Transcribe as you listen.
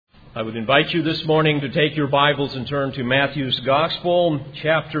I would invite you this morning to take your Bibles and turn to Matthew's Gospel,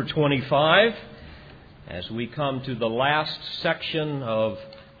 chapter 25, as we come to the last section of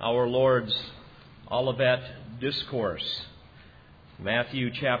our Lord's Olivet Discourse.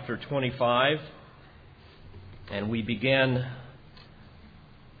 Matthew chapter 25, and we begin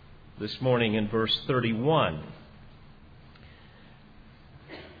this morning in verse 31.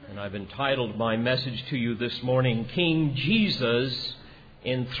 And I've entitled my message to you this morning, King Jesus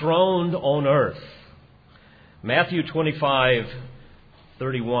Enthroned on Earth. Matthew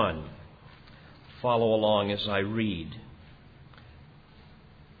 25:31. Follow along as I read.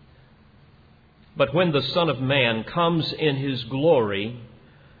 But when the Son of Man comes in his glory,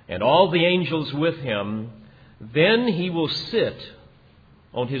 and all the angels with him, then he will sit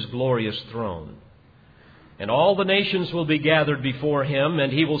on his glorious throne. And all the nations will be gathered before him,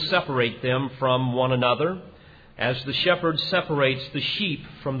 and he will separate them from one another, as the shepherd separates the sheep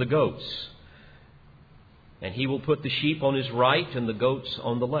from the goats. And he will put the sheep on his right and the goats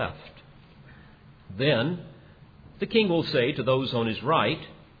on the left. Then the king will say to those on his right,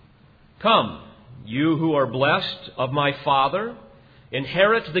 "Come, you who are blessed of my Father,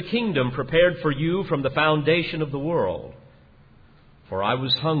 inherit the kingdom prepared for you from the foundation of the world. For I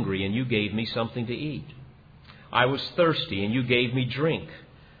was hungry, and you gave me something to eat. I was thirsty, and you gave me drink.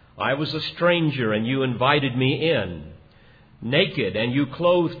 I was a stranger, and you invited me in. Naked, and you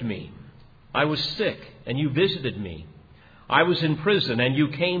clothed me. I was sick, and you visited me. I was in prison, and you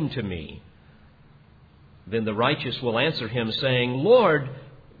came to me." Then the righteous will answer him, saying, "Lord,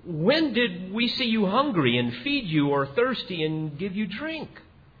 when did we see you hungry and feed you, or thirsty and give you drink?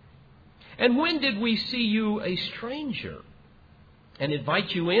 And when did we see you a stranger and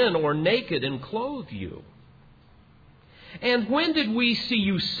invite you in, or naked and clothe you? And when did we see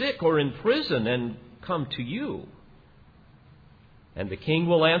you sick or in prison and come to you?" And the king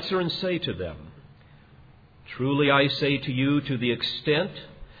will answer and say to them, "Truly I say to you, to the extent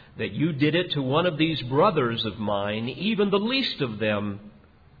that you did it to one of these brothers of mine, even the least of them,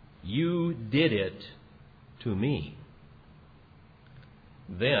 you did it to me."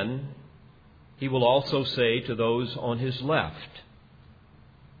 Then he will also say to those on his left,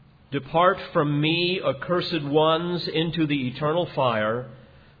 "Depart from me, accursed ones, into the eternal fire,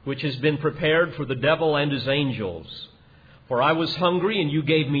 which has been prepared for the devil and his angels. For I was hungry, and you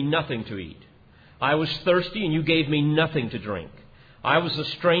gave me nothing to eat. I was thirsty, and you gave me nothing to drink. I was a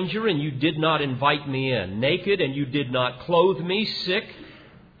stranger, and you did not invite me in. Naked, and you did not clothe me. Sick,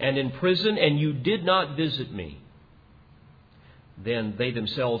 and in prison, and you did not visit me." Then they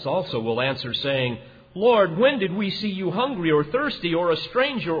themselves also will answer, saying, "Lord, when did we see you hungry or thirsty or a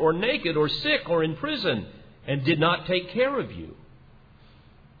stranger or naked or sick or in prison and did not take care of you?"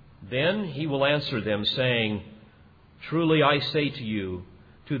 Then he will answer them, saying, "Truly I say to you,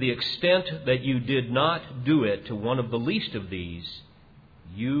 to the extent that you did not do it to one of the least of these,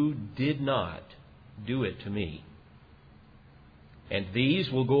 you did not do it to me." And these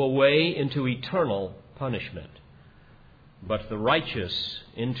will go away into eternal punishment, but the righteous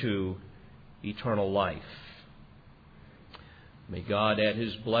into eternal life. May God add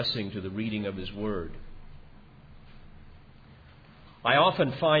His blessing to the reading of His Word. I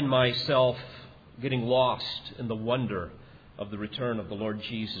often find myself getting lost in the wonder of the return of the Lord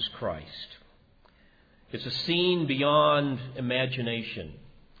Jesus Christ. It's a scene beyond imagination.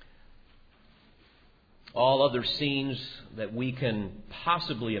 All other scenes that we can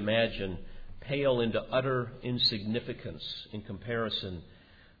possibly imagine pale into utter insignificance in comparison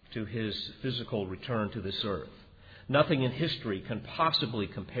to His physical return to this earth. Nothing in history can possibly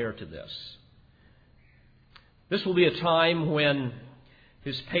compare to this. This will be a time when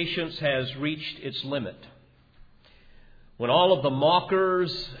His patience has reached its limit, when all of the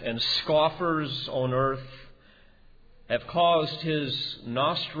mockers and scoffers on earth have caused His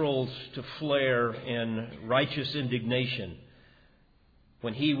nostrils to flare in righteous indignation,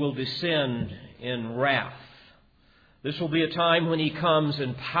 when He will descend in wrath. This will be a time when He comes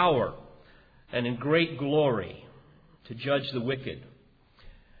in power and in great glory to judge the wicked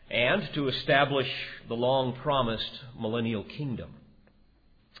and to establish the long-promised millennial kingdom.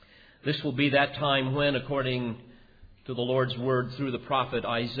 This will be that time when, according to the Lord's word through the prophet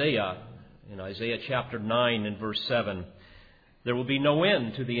Isaiah, in Isaiah chapter 9 and verse 7, there will be no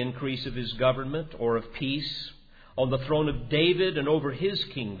end to the increase of His government or of peace on the throne of David and over His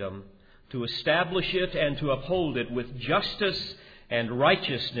kingdom, to establish it and to uphold it with justice and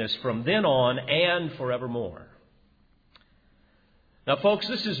righteousness from then on and forevermore. Now, folks,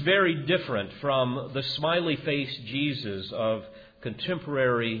 this is very different from the smiley-faced Jesus of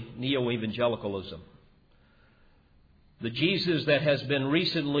contemporary neo-evangelicalism. The Jesus that has been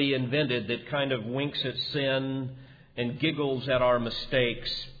recently invented that kind of winks at sin and giggles at our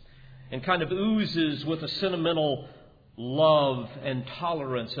mistakes and kind of oozes with a sentimental love and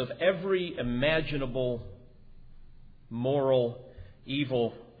tolerance of every imaginable moral,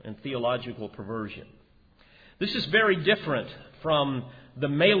 evil, and theological perversion. This is very different from the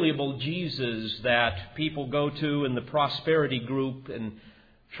malleable Jesus that people go to in the prosperity group and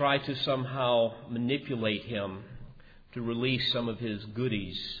try to somehow manipulate him to release some of his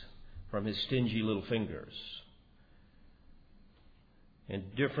goodies from his stingy little fingers. And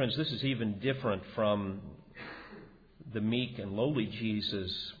this is even different from the meek and lowly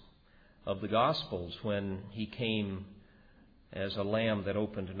Jesus of the Gospels when he came as a lamb that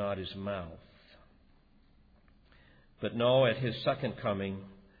opened not his mouth. But no, at his second coming,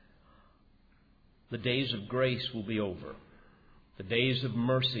 the days of grace will be over. The days of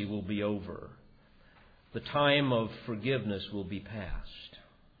mercy will be over. The time of forgiveness will be past,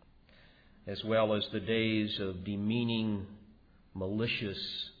 as well as the days of demeaning, malicious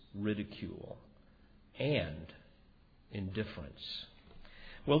ridicule and indifference.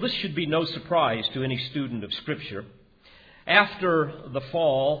 Well, this should be no surprise to any student of Scripture. After the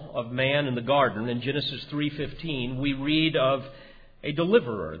fall of man in the garden in Genesis 3:15, we read of a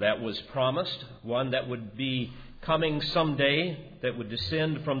deliverer that was promised, one that would be coming someday, that would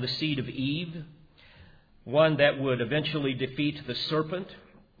descend from the seed of Eve, one that would eventually defeat the serpent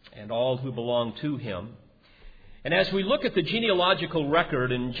and all who belong to him. And as we look at the genealogical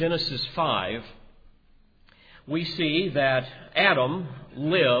record in Genesis 5, we see that Adam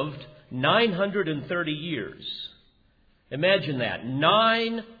lived 930 years. Imagine that,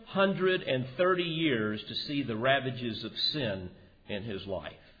 930 years to see the ravages of sin in his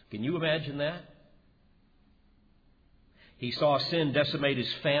life. Can you imagine that? He saw sin decimate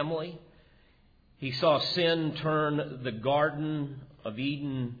his family. He saw sin turn the Garden of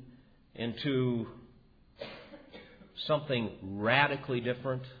Eden into something radically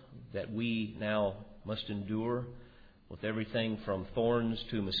different that we now must endure, with everything from thorns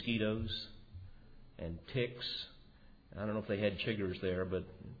to mosquitoes and ticks. I don't know if they had chiggers there, but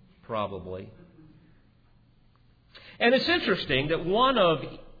probably. And it's interesting that one of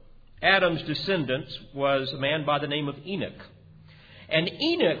Adam's descendants was a man by the name of Enoch. And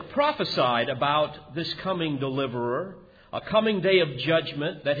Enoch prophesied about this coming deliverer, a coming day of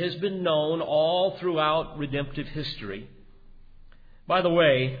judgment that has been known all throughout redemptive history. By the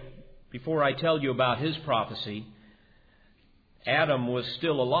way, before I tell you about his prophecy, Adam was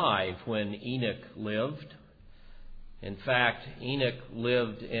still alive when Enoch lived. In fact, Enoch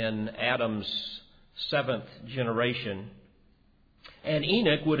lived in Adam's 7th generation. And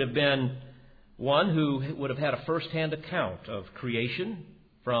Enoch would have been one who would have had a first-hand account of creation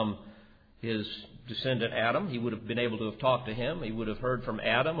from his descendant Adam. He would have been able to have talked to him. He would have heard from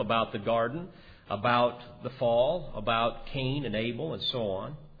Adam about the garden, about the fall, about Cain and Abel, and so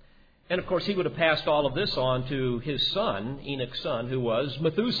on. And, of course, he would have passed all of this on to his son, Enoch's son, who was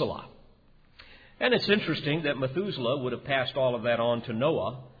Methuselah. And it's interesting that Methuselah would have passed all of that on to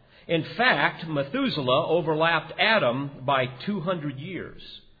Noah. In fact, Methuselah overlapped Adam by 200 years.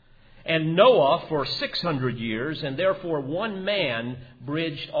 And Noah for 600 years, and therefore one man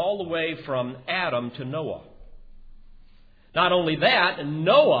bridged all the way from Adam to Noah. Not only that,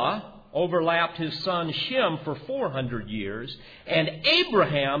 Noah overlapped his son Shem for 400 years, and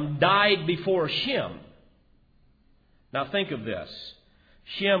Abraham died before Shem. Now think of this.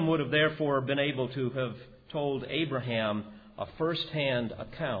 Shem would have therefore been able to have told Abraham a first-hand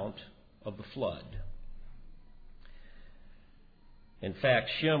account of the flood. In fact,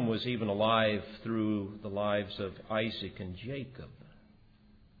 Shem was even alive through the lives of Isaac and Jacob.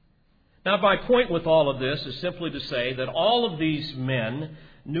 Now, my point with all of this is simply to say that all of these men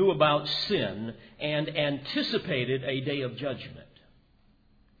knew about sin and anticipated a day of judgment.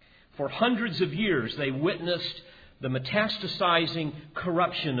 For hundreds of years, they witnessed the metastasizing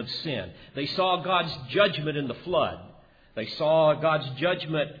corruption of sin. They saw God's judgment in the flood. They saw God's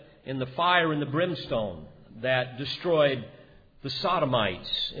judgment in the fire and the brimstone that destroyed the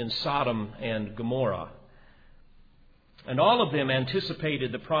Sodomites in Sodom and Gomorrah. And all of them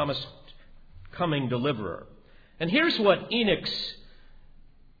anticipated the promised coming deliverer. And here's what Enoch's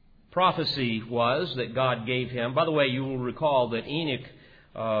prophecy was that God gave him. By the way, you will recall that Enoch,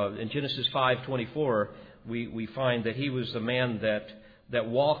 in Genesis 5:24, we find that he was the man that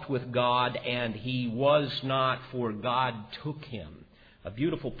walked with God, and he was not, for God took him. A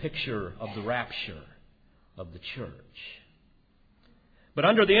beautiful picture of the rapture of the church. But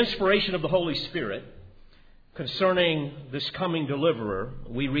under the inspiration of the Holy Spirit, concerning this coming deliverer,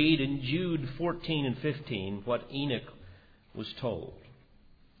 we read in Jude 14 and 15 what Enoch was told.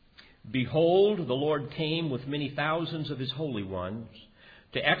 Behold, the Lord came with many thousands of His holy ones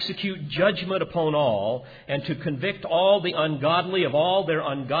to execute judgment upon all and to convict all the ungodly of all their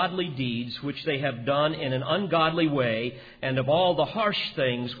ungodly deeds which they have done in an ungodly way, and of all the harsh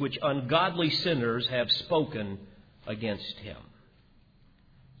things which ungodly sinners have spoken against Him.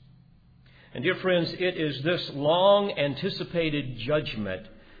 And dear friends, it is this long anticipated judgment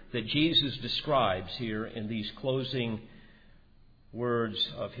that Jesus describes here in these closing words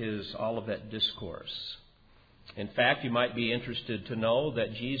of His Olivet Discourse. In fact, you might be interested to know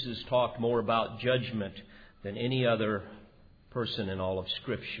that Jesus talked more about judgment than any other person in all of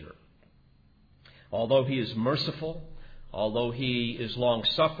Scripture. Although He is merciful, although He is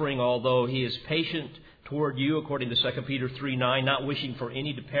long-suffering, although He is patient toward you, according to 2 Peter 3:9, not wishing for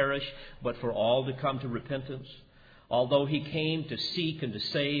any to perish, but for all to come to repentance, although He came to seek and to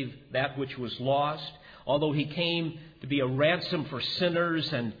save that which was lost, although He came to be a ransom for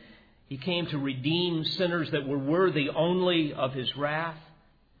sinners, and He came to redeem sinners that were worthy only of His wrath.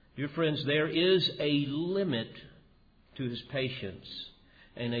 Dear friends, there is a limit to His patience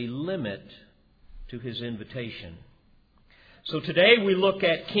and a limit to His invitation. So today we look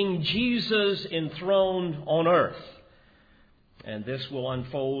at King Jesus enthroned on earth. And this will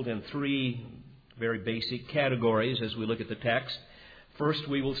unfold in three very basic categories as we look at the text. First,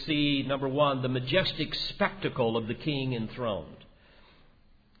 we will see, number one, the majestic spectacle of the King enthroned.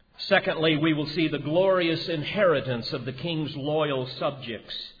 Secondly, we will see the glorious inheritance of the King's loyal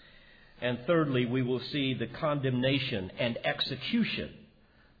subjects. And thirdly, we will see the condemnation and execution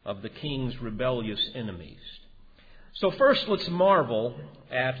of the King's rebellious enemies. So first, let's marvel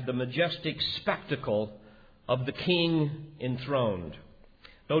at the majestic spectacle of the King enthroned.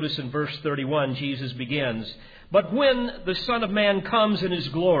 Notice in verse 31, Jesus begins, "But when the Son of Man comes in His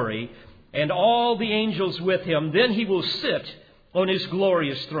glory, and all the angels with Him, then He will sit on His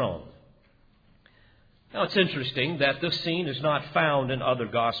glorious throne." Now, it's interesting that this scene is not found in other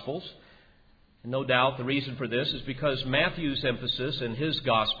Gospels. No doubt the reason for this is because Matthew's emphasis in his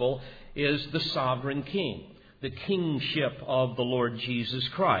Gospel is the sovereign King, the kingship of the Lord Jesus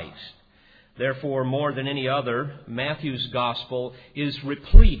Christ. Therefore, more than any other, Matthew's Gospel is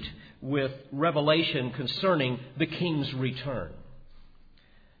replete with revelation concerning the King's return.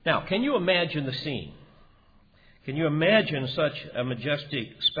 Now, can you imagine the scene? Can you imagine such a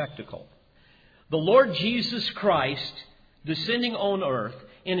majestic spectacle? The Lord Jesus Christ descending on earth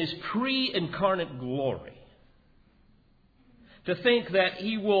in His pre-incarnate glory. To think that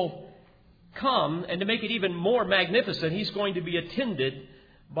He will come, and to make it even more magnificent, He's going to be attended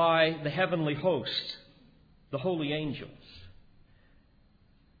by the heavenly host, the holy angels.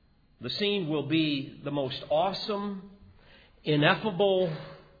 The scene will be the most awesome, ineffable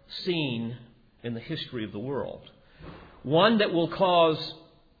scene in the history of the world. One that will cause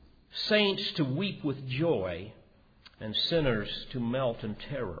saints to weep with joy and sinners to melt in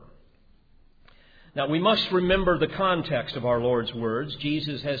terror. Now, we must remember the context of our Lord's words.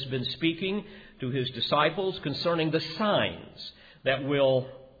 Jesus has been speaking to His disciples concerning the signs that will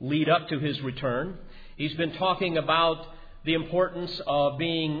lead up to His return. He's been talking about the importance of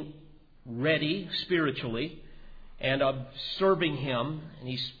being ready spiritually and of serving Him. And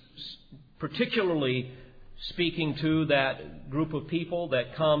He's particularly speaking to that group of people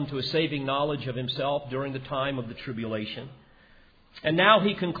that come to a saving knowledge of Himself during the time of the tribulation. And now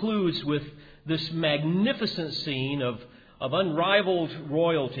He concludes with this magnificent scene of unrivaled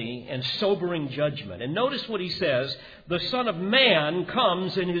royalty and sobering judgment. And notice what He says, "The Son of Man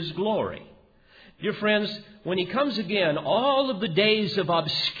comes in His glory." Dear friends, when He comes again, all of the days of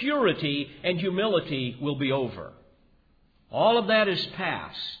obscurity and humility will be over. All of that is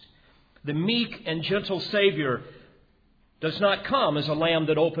past. The meek and gentle Savior does not come as a lamb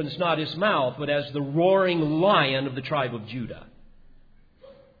that opens not his mouth, but as the roaring lion of the tribe of Judah.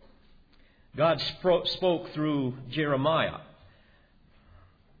 God spoke through Jeremiah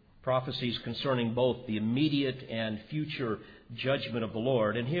prophecies concerning both the immediate and future judgment of the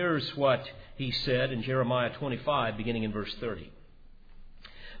Lord. And here's what He said in Jeremiah 25, beginning in verse 30.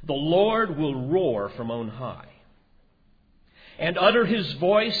 "The Lord will roar from on high and utter His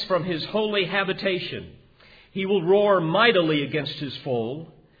voice from His holy habitation. He will roar mightily against His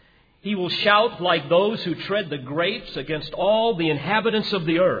foe. He will shout like those who tread the grapes against all the inhabitants of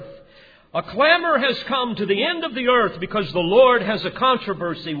the earth. A clamor has come to the end of the earth because the Lord has a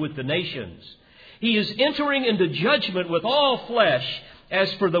controversy with the nations. He is entering into judgment with all flesh.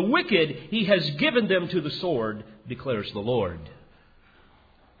 As for the wicked, He has given them to the sword, declares the Lord."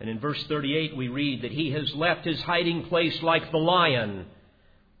 And in verse 38 we read that He has left His hiding place like the lion,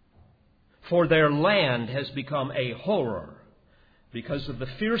 for their land has become a horror because of the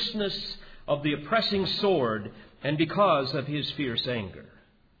fierceness of the oppressing sword and because of his fierce anger.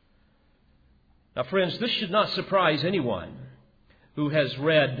 Now, friends, this should not surprise anyone who has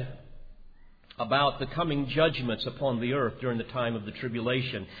read about the coming judgments upon the earth during the time of the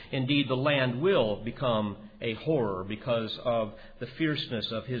tribulation. Indeed, the land will become a horror because of the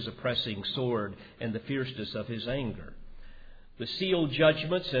fierceness of his oppressing sword and the fierceness of his anger. The sealed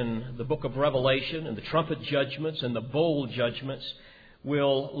judgments in the book of Revelation and the trumpet judgments and the bowl judgments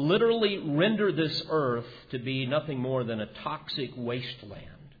will literally render this earth to be nothing more than a toxic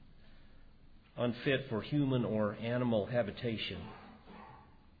wasteland, unfit for human or animal habitation.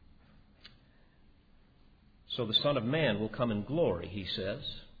 So the Son of Man will come in glory, he says.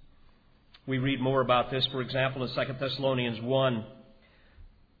 We read more about this, for example, in 2 Thessalonians 1,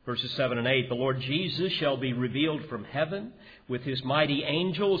 verses 7 and 8. The Lord Jesus shall be revealed from heaven with his mighty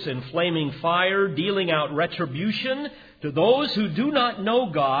angels in flaming fire, dealing out retribution to those who do not know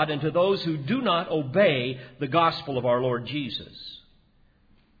God and to those who do not obey the gospel of our Lord Jesus.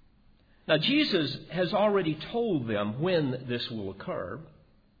 Now, Jesus has already told them when this will occur.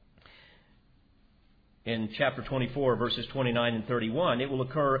 In chapter 24, verses 29 and 31, it will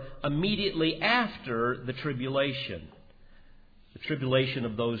occur immediately after the tribulation. The tribulation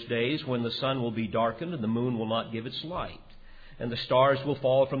of those days when the sun will be darkened and the moon will not give its light. And the stars will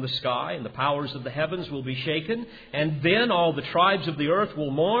fall from the sky and the powers of the heavens will be shaken. And then all the tribes of the earth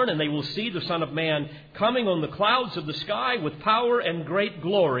will mourn and they will see the Son of Man coming on the clouds of the sky with power and great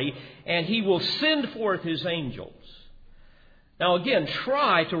glory. And he will send forth his angels. Now again,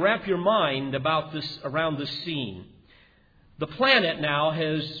 try to wrap your mind about this, around this scene. The planet now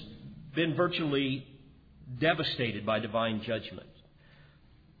has been virtually devastated by divine judgment.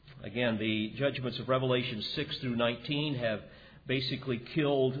 Again, the judgments of Revelation 6 through 19 have basically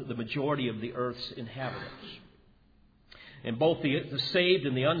killed the majority of the earth's inhabitants. And both the saved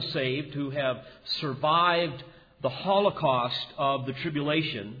and the unsaved who have survived the Holocaust of the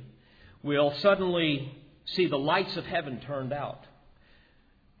tribulation will suddenly see the lights of heaven turned out.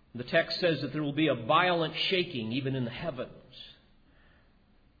 The text says that there will be a violent shaking even in the heavens.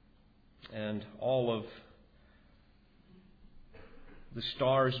 And all of the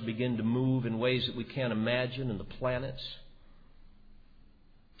stars begin to move in ways that we can't imagine, and the planets.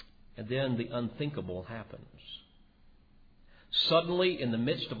 And then the unthinkable happens. Suddenly, in the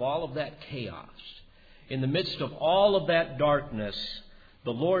midst of all of that chaos, in the midst of all of that darkness,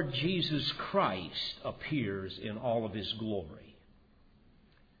 the Lord Jesus Christ appears in all of his glory.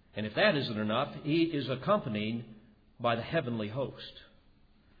 And if that isn't enough, he is accompanied by the heavenly host.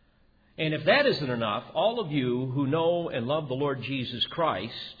 And if that isn't enough, all of you who know and love the Lord Jesus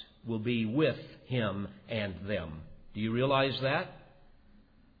Christ will be with him and them. Do you realize that?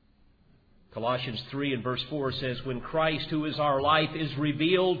 Colossians 3 and verse 4 says, when Christ, who is our life, is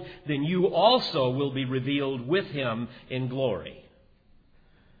revealed, then you also will be revealed with him in glory.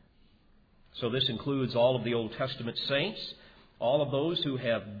 So this includes all of the Old Testament saints, all of those who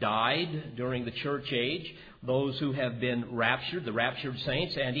have died during the church age, those who have been raptured, the raptured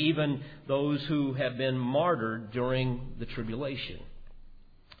saints, and even those who have been martyred during the tribulation.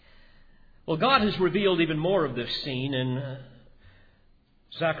 Well, God has revealed even more of this scene in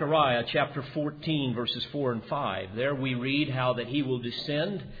Zechariah chapter 14, verses 4 and 5. There we read how that he will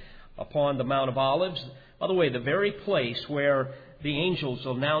descend upon the Mount of Olives. By the way, the very place where the angels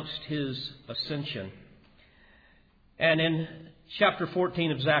announced his ascension. And in chapter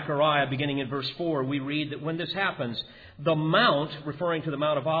 14 of Zechariah, beginning in verse 4, we read that when this happens, the mount, referring to the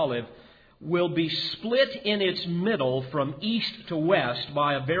Mount of Olives, will be split in its middle from east to west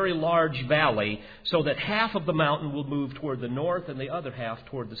by a very large valley, so that half of the mountain will move toward the north and the other half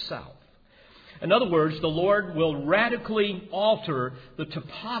toward the south. In other words, the Lord will radically alter the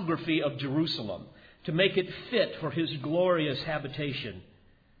topography of Jerusalem to make it fit for his glorious habitation.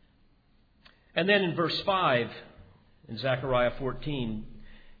 And then in verse 5, in Zechariah 14,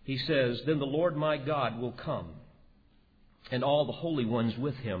 he says, then the Lord my God will come, and all the holy ones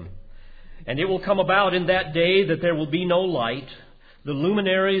with him. And it will come about in that day that there will be no light. The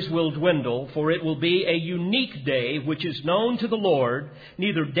luminaries will dwindle, for it will be a unique day which is known to the Lord,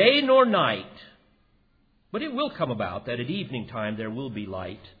 neither day nor night. But it will come about that at evening time there will be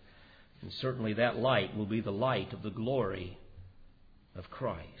light. And certainly that light will be the light of the glory of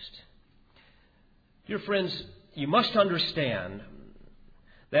Christ. Dear friends, you must understand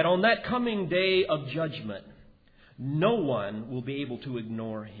that on that coming day of judgment, no one will be able to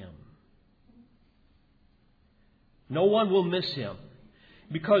ignore him. No one will miss him,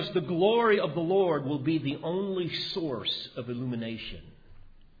 because the glory of the Lord will be the only source of illumination.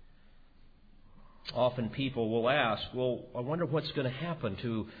 Often people will ask, well, I wonder what's going to happen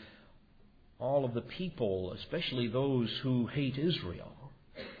to all of the people, especially those who hate Israel.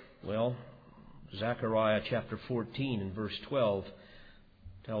 Well, Zechariah chapter 14 and verse 12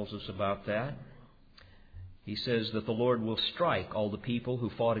 tells us about that. He says that the Lord will strike all the people who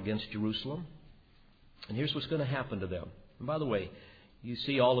fought against Jerusalem. And here's what's going to happen to them. And by the way, you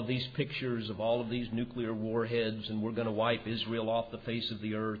see all of these pictures of all of these nuclear warheads, and we're going to wipe Israel off the face of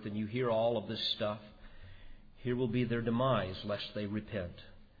the earth, and you hear all of this stuff. Here will be their demise, lest they repent.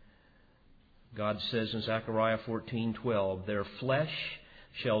 God says in Zechariah 14:12, their flesh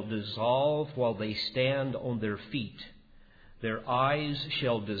shall dissolve while they stand on their feet. Their eyes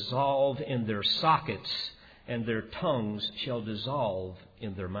shall dissolve in their sockets, and their tongues shall dissolve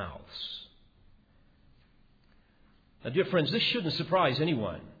in their mouths. Now, dear friends, this shouldn't surprise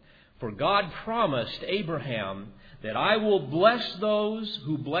anyone. For God promised Abraham that I will bless those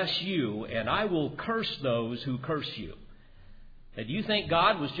who bless you, and I will curse those who curse you. Now, do you think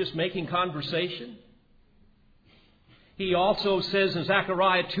God was just making conversation? He also says in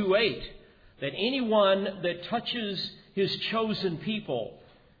Zechariah 2:8 that anyone that touches His chosen people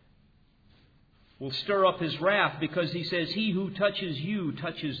will stir up His wrath, because He says, he who touches you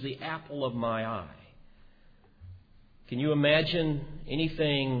touches the apple of my eye. Can you imagine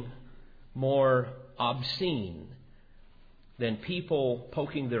anything more obscene than people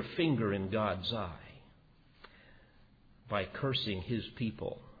poking their finger in God's eye by cursing His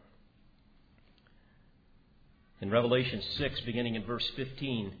people? In Revelation 6, beginning in verse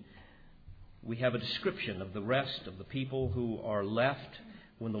 15, we have a description of the rest of the people who are left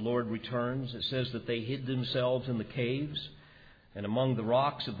when the Lord returns. It says that they hid themselves in the caves and among the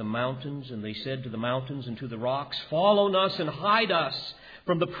rocks of the mountains, and they said to the mountains and to the rocks, fall on us and hide us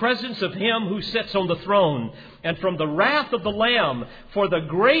from the presence of Him who sits on the throne and from the wrath of the Lamb, for the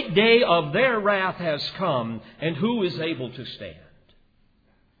great day of their wrath has come, and who is able to stand?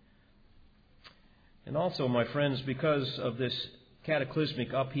 And also, my friends, because of this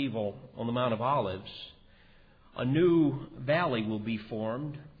cataclysmic upheaval on the Mount of Olives, a new valley will be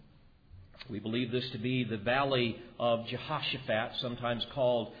formed. We believe this to be the Valley of Jehoshaphat, sometimes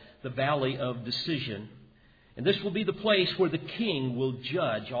called the Valley of Decision. And this will be the place where the king will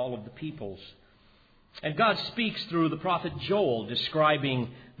judge all of the peoples. And God speaks through the prophet Joel,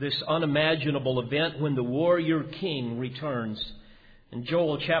 describing this unimaginable event when the warrior king returns. In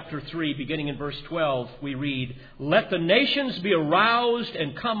Joel chapter 3, beginning in verse 12, we read, let the nations be aroused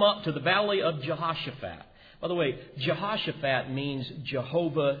and come up to the Valley of Jehoshaphat. By the way, Jehoshaphat means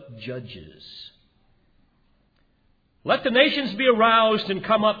Jehovah judges. Let the nations be aroused and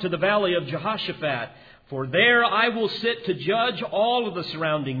come up to the Valley of Jehoshaphat, for there I will sit to judge all of the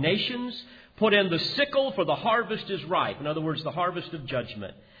surrounding nations. Put in the sickle, for the harvest is ripe. In other words, the harvest of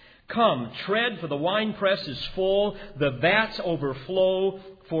judgment. Come, tread, for the winepress is full, the vats overflow,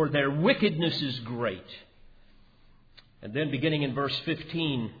 for their wickedness is great. And then beginning in verse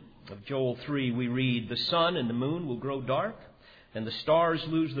 15 of Joel 3, we read, the sun and the moon will grow dark, and the stars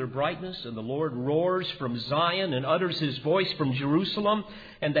lose their brightness, and the Lord roars from Zion and utters His voice from Jerusalem,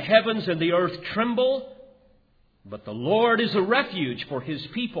 and the heavens and the earth tremble. But the Lord is a refuge for His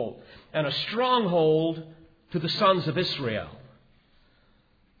people, and a stronghold to the sons of Israel.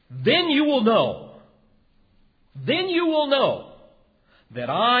 Then you will know that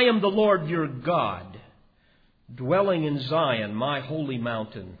I am the Lord your God, dwelling in Zion, my holy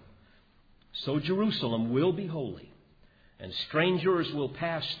mountain. So Jerusalem will be holy, and strangers will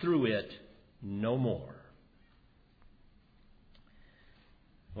pass through it no more.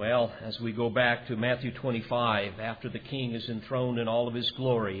 Well, as we go back to Matthew 25, after the King is enthroned in all of His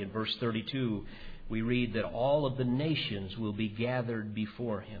glory, in verse 32, we read that all of the nations will be gathered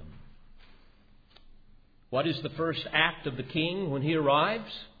before Him. What is the first act of the King when He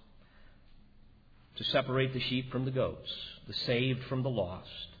arrives? To separate the sheep from the goats, the saved from the lost.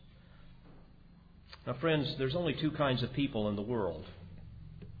 Now, friends, there's only two kinds of people in the world,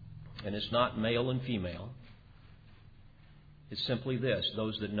 and it's not male and female. It's simply this: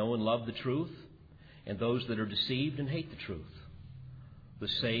 those that know and love the truth, and those that are deceived and hate the truth. The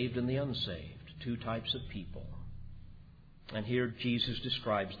saved and the unsaved, two types of people. And here Jesus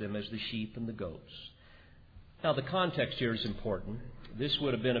describes them as the sheep and the goats. Now, the context here is important. This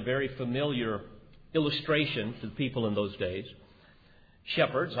would have been a very familiar illustration to the people in those days.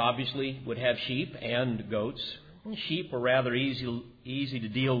 Shepherds obviously would have sheep and goats. Sheep are rather easy to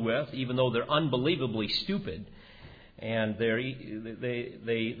deal with, even though they're unbelievably stupid. And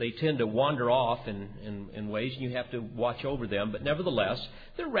they tend to wander off in ways, and you have to watch over them. But nevertheless,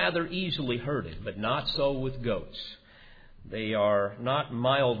 they're rather easily herded, but not so with goats. They are not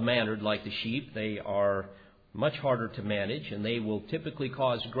mild-mannered like the sheep. They are much harder to manage, and they will typically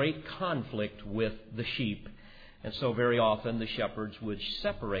cause great conflict with the sheep. And so very often the shepherds would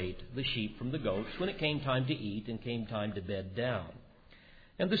separate the sheep from the goats when it came time to eat and came time to bed down.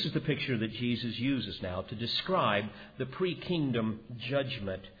 And this is the picture that Jesus uses now to describe the pre-kingdom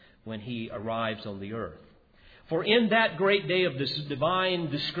judgment when he arrives on the earth. For in that great day of this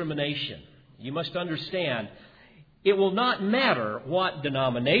divine discrimination, you must understand, it will not matter what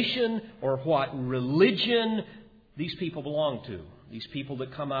denomination or what religion these people belong to, these people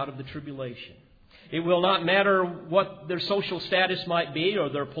that come out of the tribulation. It will not matter what their social status might be or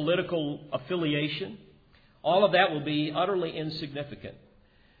their political affiliation. All of that will be utterly insignificant.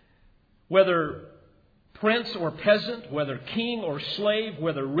 Whether prince or peasant, whether king or slave,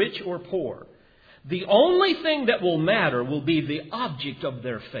 whether rich or poor, the only thing that will matter will be the object of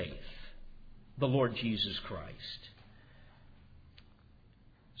their faith, the Lord Jesus Christ.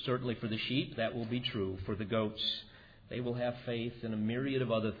 Certainly for the sheep, that will be true. For the goats, they will have faith in a myriad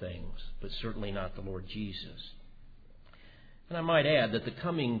of other things, but certainly not the Lord Jesus. And I might add that the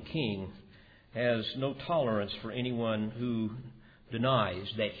coming King has no tolerance for anyone who denies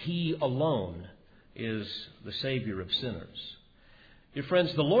that He alone is the Savior of sinners. Dear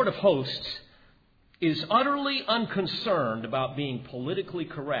friends, the Lord of hosts is utterly unconcerned about being politically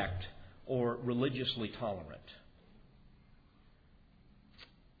correct or religiously tolerant.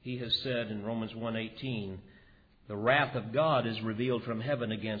 He has said in Romans 1:18, the wrath of God is revealed from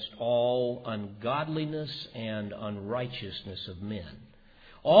heaven against all ungodliness and unrighteousness of men.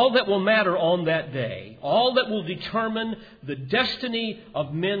 All that will matter on that day, all that will determine the destiny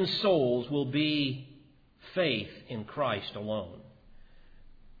of men's souls will be faith in Christ alone,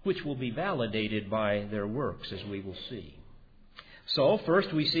 which will be validated by their works, as we will see. So,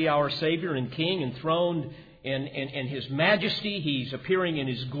 first we see our Savior and King enthroned in His majesty. He's appearing in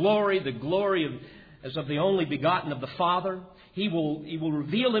His glory, the glory as of the only begotten of the Father. He will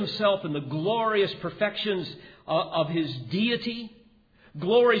reveal Himself in the glorious perfections of His deity,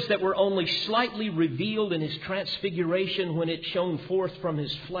 glories that were only slightly revealed in His transfiguration when it shone forth from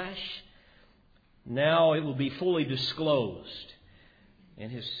His flesh. Now it will be fully disclosed.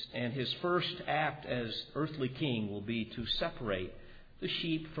 And his first act as earthly king will be to separate the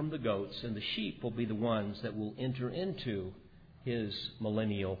sheep from the goats, and the sheep will be the ones that will enter into His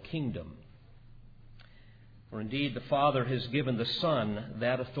millennial kingdom. For indeed, the Father has given the Son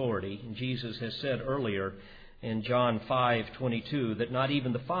that authority. And Jesus has said earlier in John 5:22 that not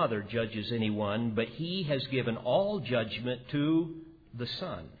even the Father judges anyone, but He has given all judgment to the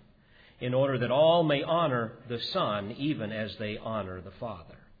Son, in order that all may honor the Son even as they honor the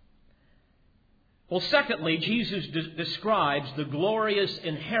Father. Well, secondly, Jesus describes the glorious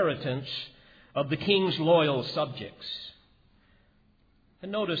inheritance of the King's loyal subjects. And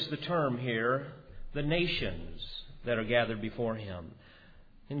notice the term here, the nations that are gathered before Him.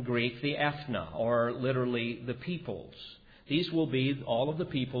 In Greek, the ethna, or literally the peoples. These will be all of the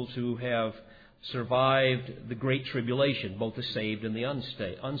peoples who have survived the Great Tribulation, both the saved and the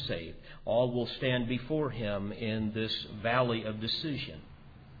unsaved. All will stand before Him in this valley of decision.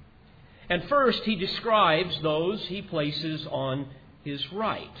 And first, He describes those He places on His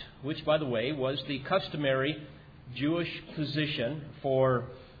right, which, by the way, was the customary Jewish position for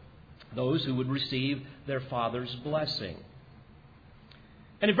those who would receive their Father's blessing.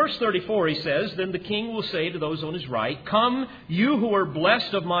 And in verse 34 he says, then the King will say to those on His right, come, you who are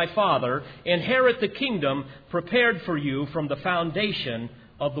blessed of my Father, inherit the kingdom prepared for you from the foundation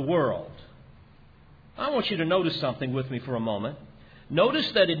of the world. I want you to notice something with me for a moment.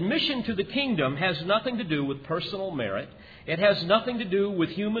 Notice that admission to the kingdom has nothing to do with personal merit. It has nothing to do with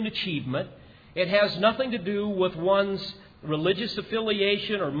human achievement. It has nothing to do with one's religious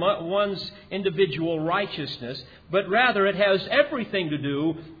affiliation or one's individual righteousness, but rather it has everything to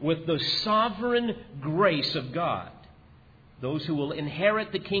do with the sovereign grace of God. Those who will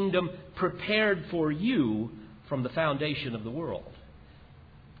inherit the kingdom prepared for you from the foundation of the world.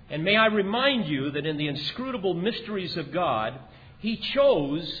 And may I remind you that in the inscrutable mysteries of God, He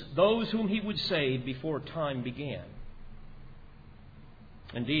chose those whom He would save before time began.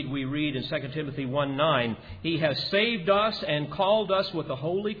 Indeed, we read in 2 Timothy 1:9, He has saved us and called us with a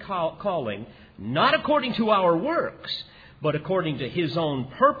holy calling, not according to our works, but according to His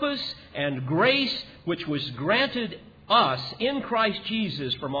own purpose and grace, which was granted us in Christ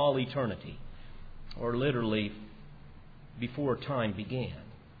Jesus from all eternity. Or literally, before time began.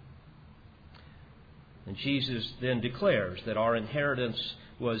 And Jesus then declares that our inheritance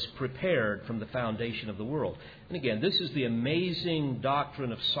was prepared from the foundation of the world. And again, this is the amazing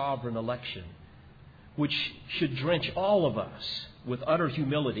doctrine of sovereign election. which should drench all of us with utter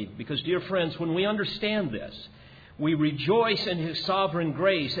humility. Because, dear friends, when we understand this, we rejoice in His sovereign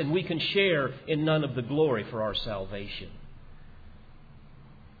grace, and we can share in none of the glory for our salvation.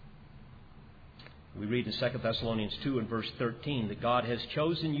 We read in 2 Thessalonians 2 and verse 13 that God has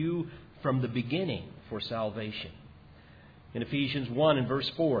chosen you from the beginning for salvation. In Ephesians 1 and verse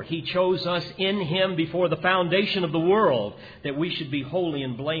 4, He chose us in Him before the foundation of the world, that we should be holy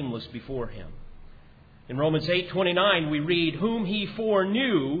and blameless before Him. In Romans 8:29 we read, whom He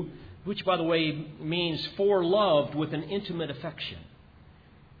foreknew, which by the way means foreloved with an intimate affection.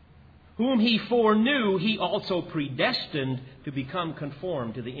 Whom He foreknew, He also predestined to become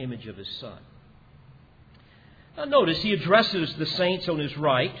conformed to the image of His Son. Now notice He addresses the saints on His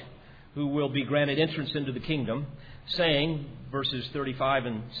right, who will be granted entrance into the kingdom, saying, verses 35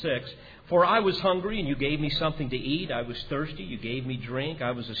 and 6, for I was hungry, and you gave me something to eat. I was thirsty, you gave me drink.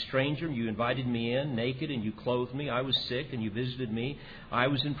 I was a stranger, and you invited me in. Naked, and you clothed me. I was sick, and you visited me. I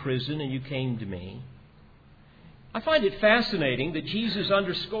was in prison, and you came to me. I find it fascinating that Jesus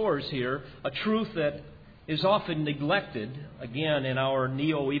underscores here a truth that is often neglected, again, in our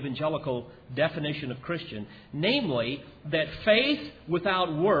neo-evangelical definition of Christian, namely, that faith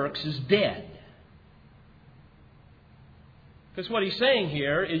without works is dead. Because what He's saying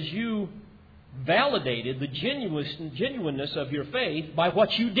here is you validated the genuineness of your faith by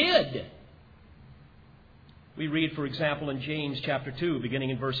what you did. We read, for example, in James chapter 2,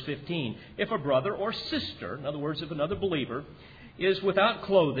 beginning in verse 15, if a brother or sister, in other words, if another believer, is without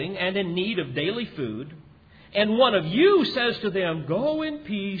clothing and in need of daily food, and one of you says to them, go in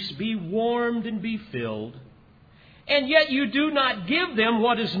peace, be warmed and be filled, and yet you do not give them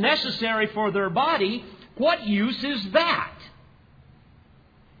what is necessary for their body, what use is that?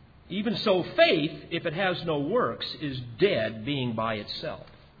 Even so, faith, if it has no works, is dead, being by itself.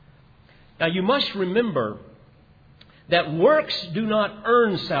 Now, you must remember that works do not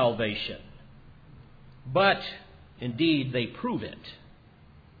earn salvation, but indeed they prove it.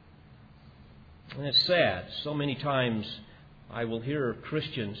 And it's sad. So many times I will hear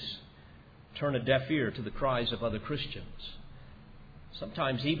Christians turn a deaf ear to the cries of other Christians,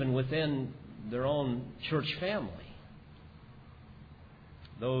 sometimes even within their own church family.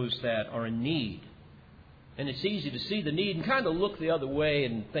 Those that are in need. And it's easy to see the need and kind of look the other way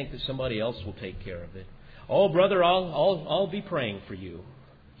and think that somebody else will take care of it. Oh, brother, I'll be praying for you.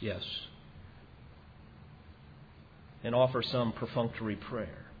 Yes. And offer some perfunctory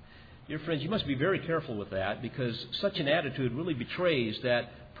prayer. Dear friends, you must be very careful with that, because such an attitude really betrays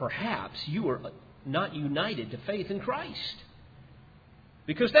that perhaps you are not united to faith in Christ.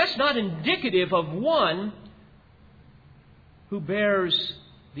 Because that's not indicative of one who bears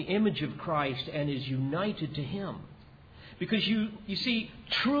the image of Christ and is united to Him. Because you see,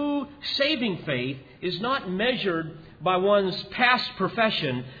 true saving faith is not measured by one's past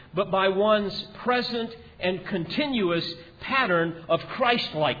profession, but by one's present and continuous pattern of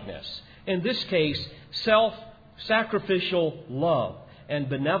Christ-likeness. In this case, self-sacrificial love and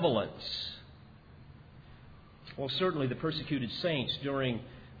benevolence. Well, certainly the persecuted saints during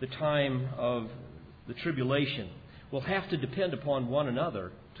the time of the tribulation will have to depend upon one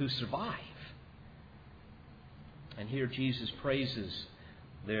another to survive. And here Jesus praises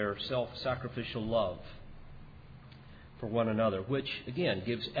their self-sacrificial love for one another, which, again,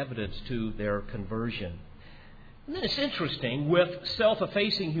 gives evidence to their conversion. And then it's interesting, with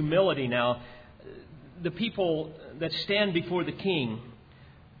self-effacing humility now, the people that stand before the King,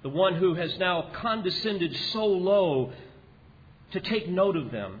 the one who has now condescended so low to take note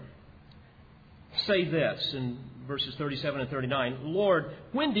of them, say this in verses 37 and 39, Lord,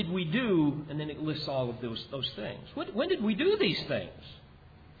 when did we do, and then it lists all of those things. When did we do these things?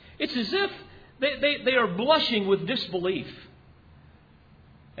 It's as if they are blushing with disbelief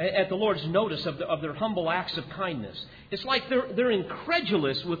at the Lord's notice of their humble acts of kindness. It's like they're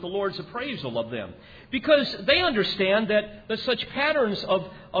incredulous with the Lord's appraisal of them, because they understand that such patterns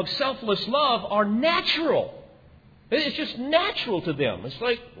of selfless love are natural. It's just natural to them. It's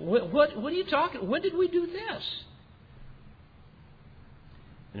like, what are you talking? When did we do this?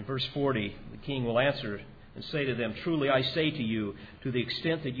 And in verse 40, the King will answer and say to them, truly I say to you, to the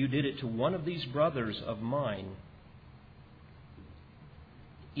extent that you did it to one of these brothers of mine,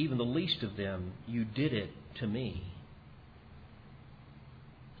 even the least of them, you did it to me.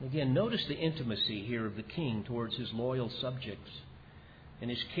 Again, notice the intimacy here of the King towards his loyal subjects and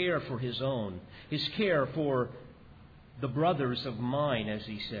his care for his own, his care for the brothers of mine, as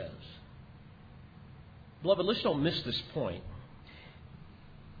he says. Beloved, let's don't miss this point.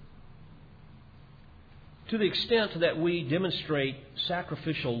 To the extent that we demonstrate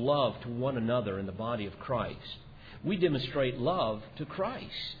sacrificial love to one another in the body of Christ, we demonstrate love to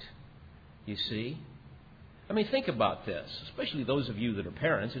Christ, you see. I mean, think about this, especially those of you that are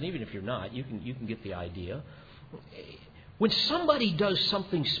parents, and even if you're not, you can get the idea. When somebody does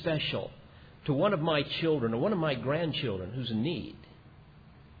something special to one of my children or one of my grandchildren who's in need,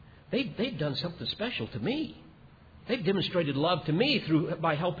 they've done something special to me. They've demonstrated love to me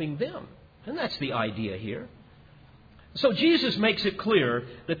by helping them. And that's the idea here. So Jesus makes it clear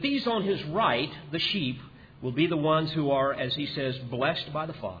that these on His right, the sheep, will be the ones who are, as He says, blessed by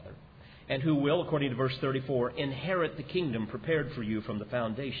the Father, and who will, according to verse 34, inherit the kingdom prepared for you from the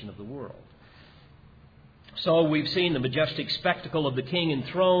foundation of the world. So we've seen the majestic spectacle of the King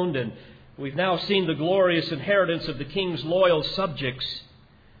enthroned, and we've now seen the glorious inheritance of the King's loyal subjects.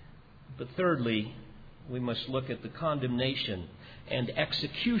 But thirdly, we must look at the condemnation and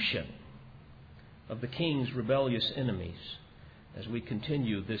execution of the King's rebellious enemies as we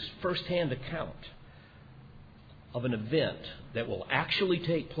continue this first-hand account of an event that will actually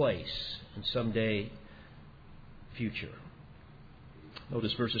take place in some day future.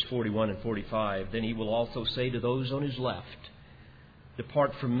 Notice verses 41 and 45. Then He will also say to those on His left,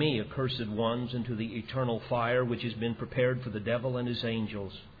 Depart from me, accursed ones, into the eternal fire which has been prepared for the devil and his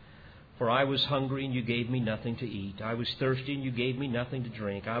angels. For I was hungry, and you gave me nothing to eat. I was thirsty, and you gave me nothing to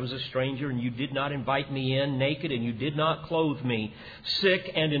drink. I was a stranger, and you did not invite me in. Naked, and you did not clothe me.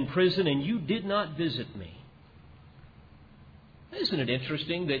 Sick and in prison, and you did not visit me. Isn't it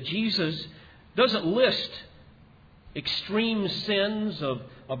interesting that Jesus doesn't list extreme sins of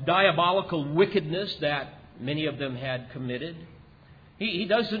diabolical wickedness that many of them had committed? He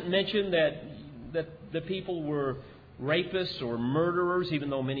doesn't mention that the people were rapists or murderers, even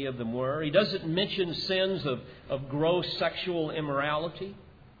though many of them were. He doesn't mention sins of gross sexual immorality.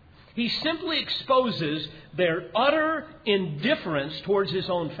 He simply exposes their utter indifference towards His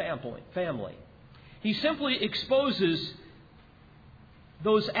own family. He simply exposes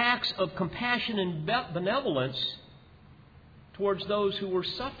those acts of compassion and benevolence towards those who were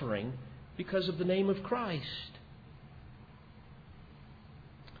suffering because of the name of Christ.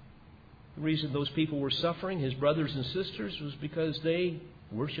 The reason those people were suffering, His brothers and sisters, was because they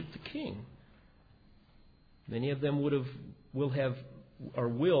worshiped the King. Many of them will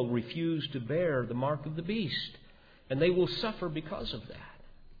refuse to bear the mark of the beast, and they will suffer because of that.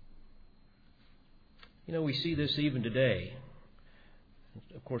 You know, we see this even today.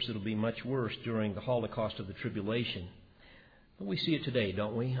 Of course, it'll be much worse during the Holocaust of the Tribulation. But we see it today,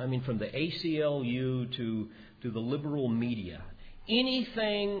 don't we? I mean, from the ACLU to the liberal media.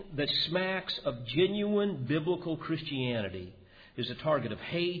 Anything that smacks of genuine biblical Christianity is a target of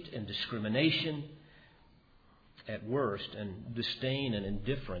hate and discrimination at worst, and disdain and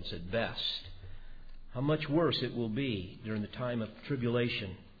indifference at best. How much worse it will be during the time of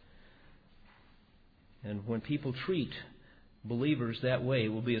tribulation. And when people treat believers that way,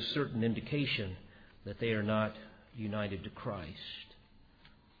 it will be a certain indication that they are not united to Christ.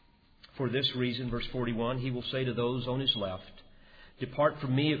 For this reason, verse 41, He will say to those on His left, Depart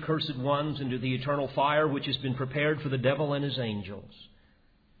from me, accursed ones, into the eternal fire which has been prepared for the devil and his angels.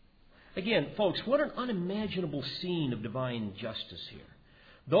 Again, folks, what an unimaginable scene of divine justice here.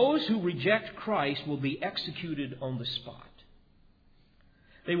 Those who reject Christ will be executed on the spot.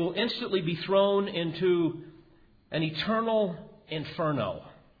 They will instantly be thrown into an eternal inferno,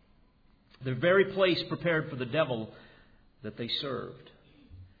 the very place prepared for the devil that they served.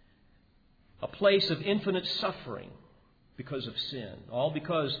 A place of infinite suffering because of sin, all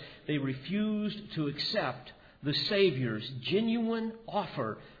because they refused to accept the Savior's genuine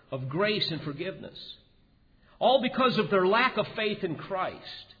offer of grace and forgiveness. All because of their lack of faith in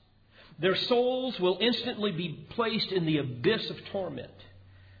Christ. Their souls will instantly be placed in the abyss of torment.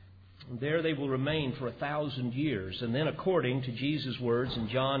 And there they will remain for 1,000 years. And then, according to Jesus' words in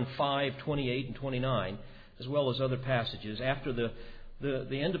John 5:28 and 29, as well as other passages, after the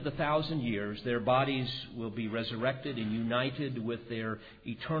end of the 1,000 years, their bodies will be resurrected and united with their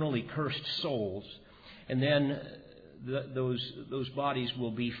eternally cursed souls. And then those bodies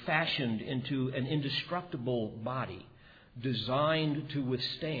will be fashioned into an indestructible body designed to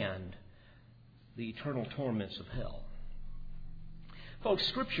withstand the eternal torments of hell. Folks,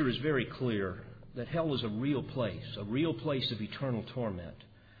 Scripture is very clear that hell is a real place of eternal torment.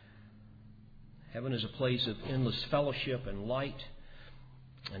 Heaven is a place of endless fellowship and light,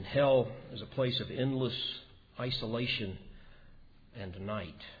 and hell is a place of endless isolation and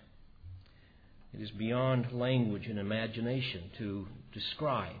night. It is beyond language and imagination to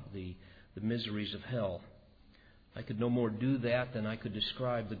describe the miseries of hell. I could no more do that than I could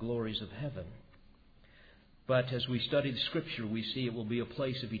describe the glories of heaven. But as we study the Scripture, we see it will be a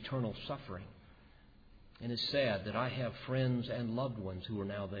place of eternal suffering. And it's sad that I have friends and loved ones who are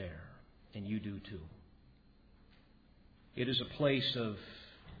now there, and you do too. It is a place of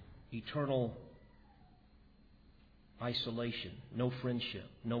eternal isolation, no friendship,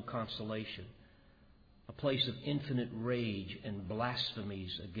 no consolation, a place of infinite rage and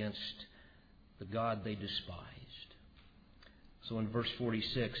blasphemies against the God they despised. So in verse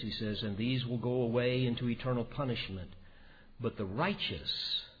 46 he says, "And these will go away into eternal punishment, but the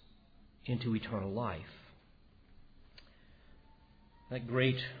righteous into eternal life." That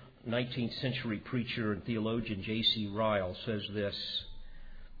great 19th century preacher and theologian J.C. Ryle says this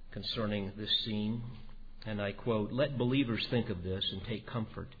concerning this scene, and I quote, "Let believers think of this and take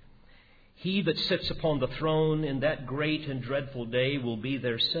comfort. He that sits upon the throne in that great and dreadful day will be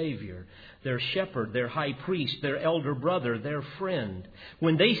their Savior, their shepherd, their high priest, their elder brother, their friend.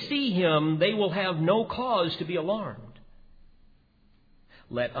 When they see Him, they will have no cause to be alarmed.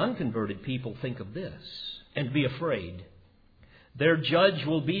 Let unconverted people think of this and be afraid. Their judge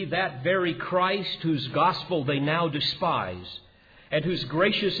will be that very Christ whose gospel they now despise and whose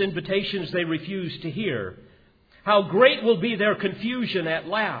gracious invitations they refuse to hear. How great will be their confusion at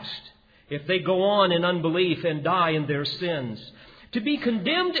last if they go on in unbelief and die in their sins. To be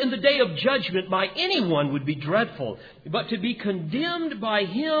condemned in the day of judgment by anyone would be dreadful, but to be condemned by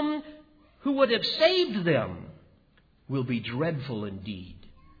Him who would have saved them will be dreadful indeed."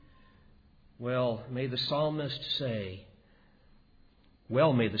 Well, may the psalmist say,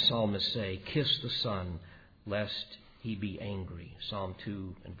 "Kiss the Son, lest He be angry." Psalm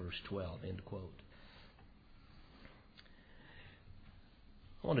 2 and verse 12, end quote.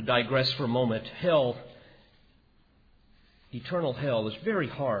 I want to digress for a moment. Hell, eternal hell, is very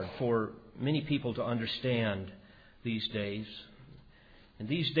hard for many people to understand these days. In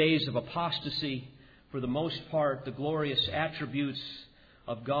these days of apostasy, for the most part, the glorious attributes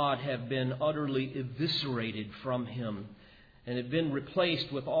of God have been utterly eviscerated from Him and have been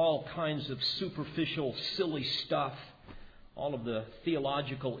replaced with all kinds of superficial, silly stuff, all of the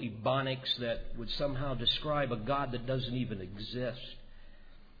theological ebonics that would somehow describe a God that doesn't even exist.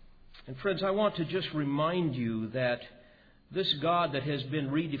 And friends, I want to just remind you that this God that has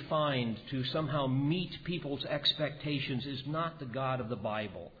been redefined to somehow meet people's expectations is not the God of the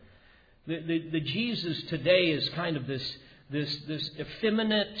Bible. The Jesus today is kind of this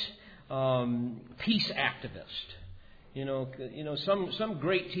effeminate peace activist. You know, some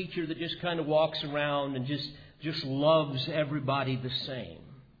great teacher that just kind of walks around and just loves everybody the same.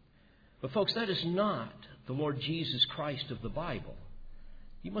 But folks, that is not the Lord Jesus Christ of the Bible.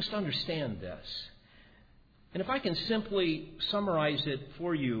 You must understand this. And if I can simply summarize it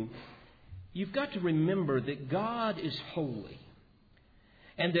for you, you've got to remember that God is holy.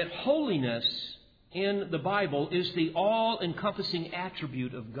 And that holiness in the Bible is the all-encompassing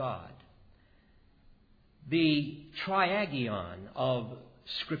attribute of God. The triagion of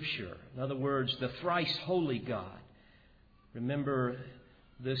Scripture. In other words, the thrice holy God. Remember,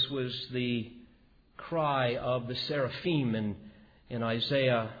 this was the cry of the seraphim in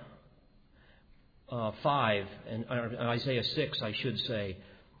Isaiah 5, and Isaiah 6, I should say,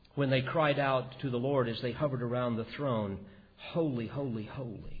 when they cried out to the Lord as they hovered around the throne, "Holy, holy,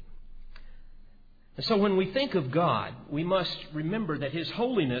 holy." And so when we think of God, we must remember that His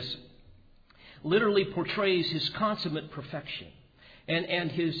holiness literally portrays His consummate perfection and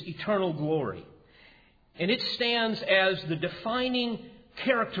His eternal glory. And it stands as the defining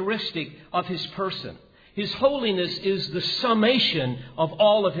characteristic of His person. His holiness is the summation of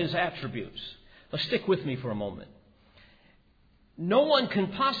all of His attributes. Now stick with me for a moment. No one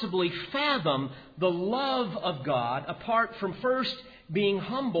can possibly fathom the love of God apart from first being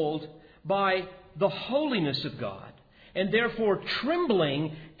humbled by the holiness of God, and therefore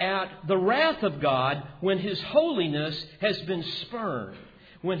trembling at the wrath of God when His holiness has been spurned,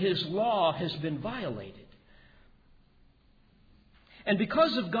 when His law has been violated. And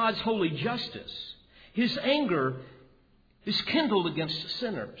because of God's holy justice, His anger is kindled against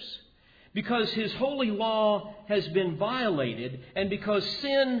sinners. Because His holy law has been violated, and because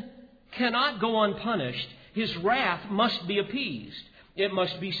sin cannot go unpunished, His wrath must be appeased. It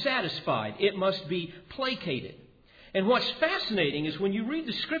must be satisfied. It must be placated. And what's fascinating is when you read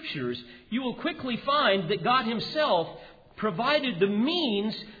the Scriptures, you will quickly find that God Himself provided the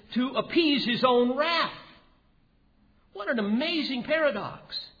means to appease His own wrath. What an amazing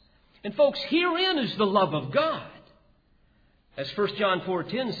paradox. And folks, herein is the love of God. As 1 John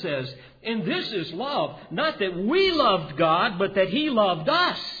 4:10 says, "And this is love, not that we loved God, but that He loved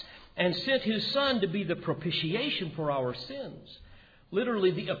us and sent His Son to be the propitiation for our sins."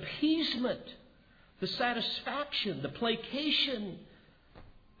 Literally the appeasement, the satisfaction, the placation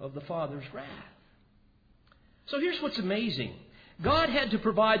of the Father's wrath. So here's what's amazing. God had to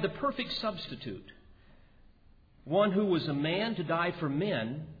provide the perfect substitute. One who was a man to die for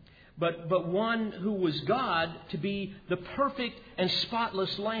men, but one who was God to be the perfect and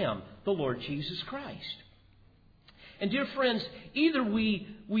spotless Lamb, the Lord Jesus Christ. And dear friends, either we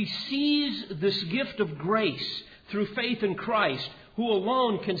seize this gift of grace through faith in Christ, who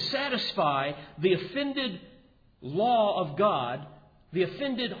alone can satisfy the offended law of God, the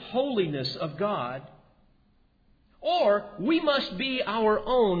offended holiness of God, or we must be our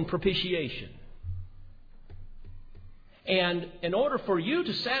own propitiation. And in order for you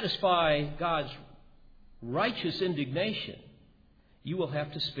to satisfy God's righteous indignation, you will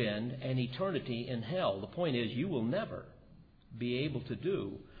have to spend an eternity in hell. The point is, you will never be able to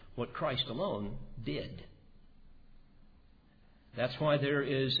do what Christ alone did. That's why there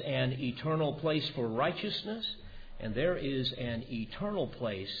is an eternal place for righteousness, and there is an eternal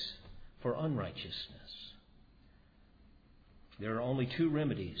place for unrighteousness. There are only two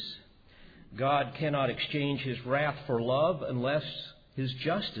remedies. God cannot exchange His wrath for love unless His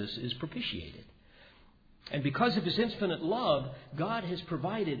justice is propitiated. And because of His infinite love, God has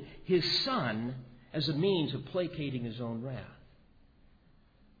provided His Son as a means of placating His own wrath.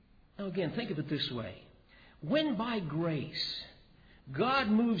 Now again, think of it this way. When by grace God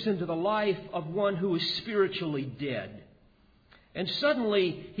moves into the life of one who is spiritually dead, and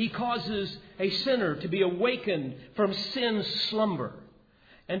suddenly He causes a sinner to be awakened from sin's slumber,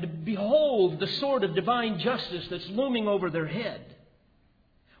 and to behold the sword of divine justice that's looming over their head.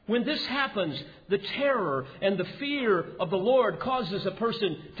 When this happens, the terror and the fear of the Lord causes a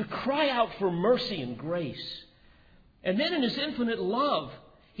person to cry out for mercy and grace. And then in His infinite love,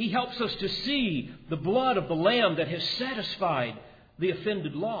 He helps us to see the blood of the Lamb that has satisfied the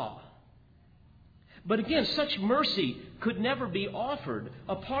offended law. But again, such mercy could never be offered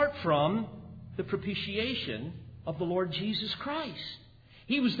apart from the propitiation of the Lord Jesus Christ.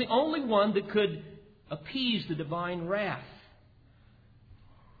 He was the only one that could appease the divine wrath.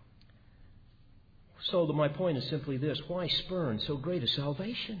 So my point is simply this. Why spurn so great a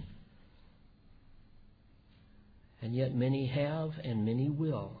salvation? And yet many have and many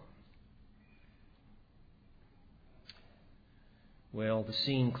will. Well, the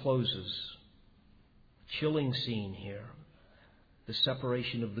scene closes. Chilling scene here. The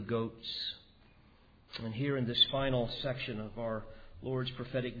separation of the goats. And here in this final section of our Lord's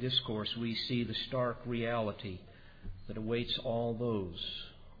prophetic discourse, we see the stark reality that awaits all those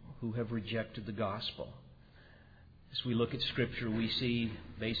who have rejected the gospel. As we look at Scripture, we see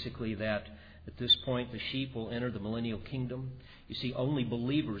basically that at this point the sheep will enter the millennial kingdom. You see, only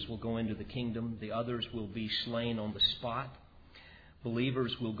believers will go into the kingdom. The others will be slain on the spot.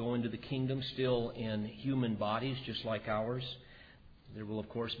 Believers will go into the kingdom still in human bodies just like ours. There will, of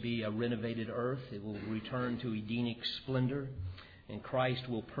course, be a renovated earth. It will return to Edenic splendor. And Christ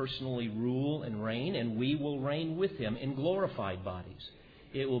will personally rule and reign, and we will reign with Him in glorified bodies.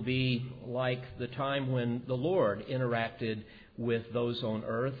 It will be like the time when the Lord interacted with those on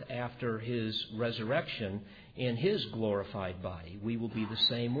earth after His resurrection in His glorified body. We will be the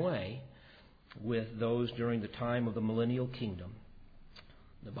same way with those during the time of the millennial kingdom.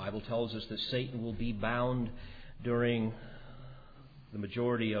 The Bible tells us that Satan will be bound during the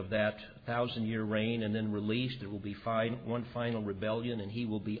majority of that 1,000-year reign and then released. There will be one final rebellion, and he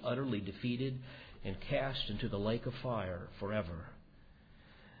will be utterly defeated and cast into the lake of fire forever.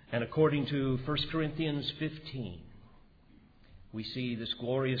 And according to 1 Corinthians 15, we see this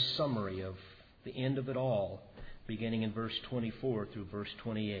glorious summary of the end of it all, beginning in verse 24 through verse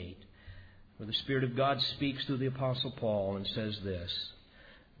 28, where the Spirit of God speaks through the Apostle Paul and says this: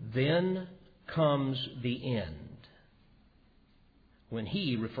 "Then comes the end, when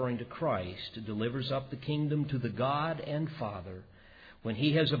He," referring to Christ, "delivers up the kingdom to the God and Father, when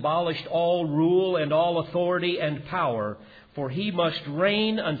He has abolished all rule and all authority and power, for He must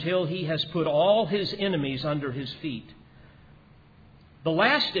reign until He has put all His enemies under His feet. The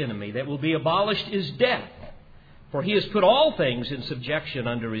last enemy that will be abolished is death, for He has put all things in subjection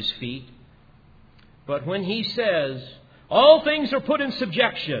under His feet. But when He says, 'All things are put in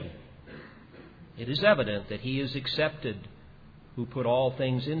subjection,' it is evident that He is accepted who put all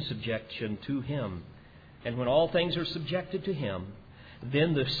things in subjection to Him. And when all things are subjected to Him,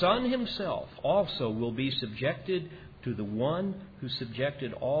 then the Son Himself also will be subjected to the one who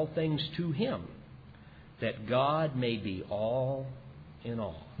subjected all things to Him, that God may be all in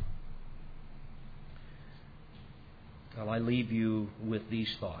all." Well, I leave you with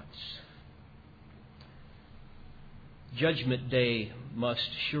these thoughts. Judgment Day must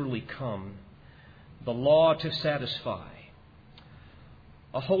surely come, the law to satisfy.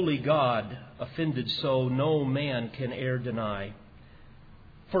 A holy God offended so no man can e'er deny.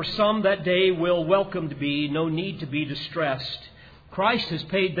 For some that day will welcomed be, no need to be distressed. Christ has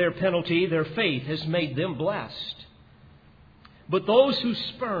paid their penalty, their faith has made them blessed. But those who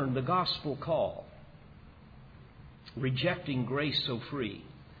spurn the gospel call, rejecting grace so free,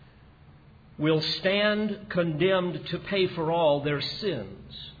 will stand condemned to pay for all their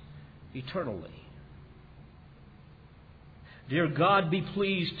sins eternally. Dear God, be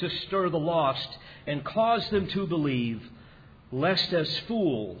pleased to stir the lost and cause them to believe, lest as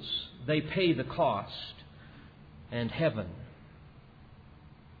fools they pay the cost and heaven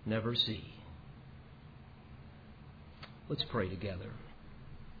never see. Let's pray together.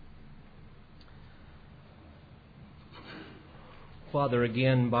 Father,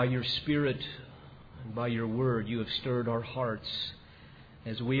 again, by your Spirit and by your word, you have stirred our hearts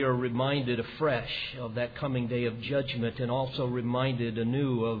as we are reminded afresh of that coming day of judgment, and also reminded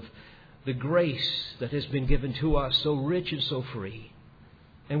anew of the grace that has been given to us, so rich and so free.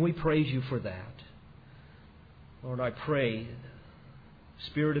 And we praise you for that. Lord, I pray,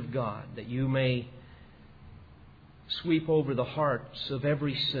 Spirit of God, that you may sweep over the hearts of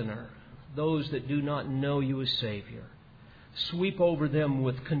every sinner, those that do not know you as Savior. Sweep over them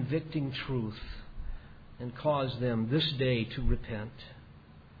with convicting truth and cause them this day to repent.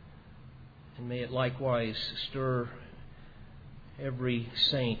 And may it likewise stir every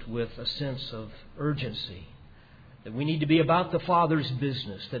saint with a sense of urgency, that we need to be about the Father's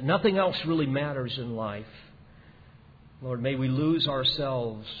business, that nothing else really matters in life. Lord, may we lose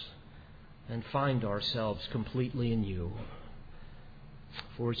ourselves and find ourselves completely in you.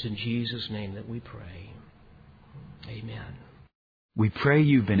 For it's in Jesus' name that we pray. Amen. We pray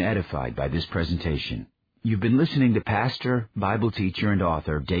you've been edified by this presentation. You've been listening to pastor, Bible teacher, and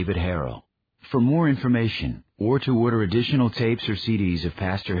author David Harrell. For more information or to order additional tapes or CDs of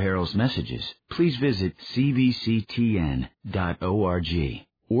Pastor Harrell's messages, please visit cvctn.org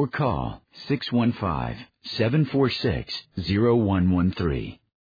or call 615-746-0113.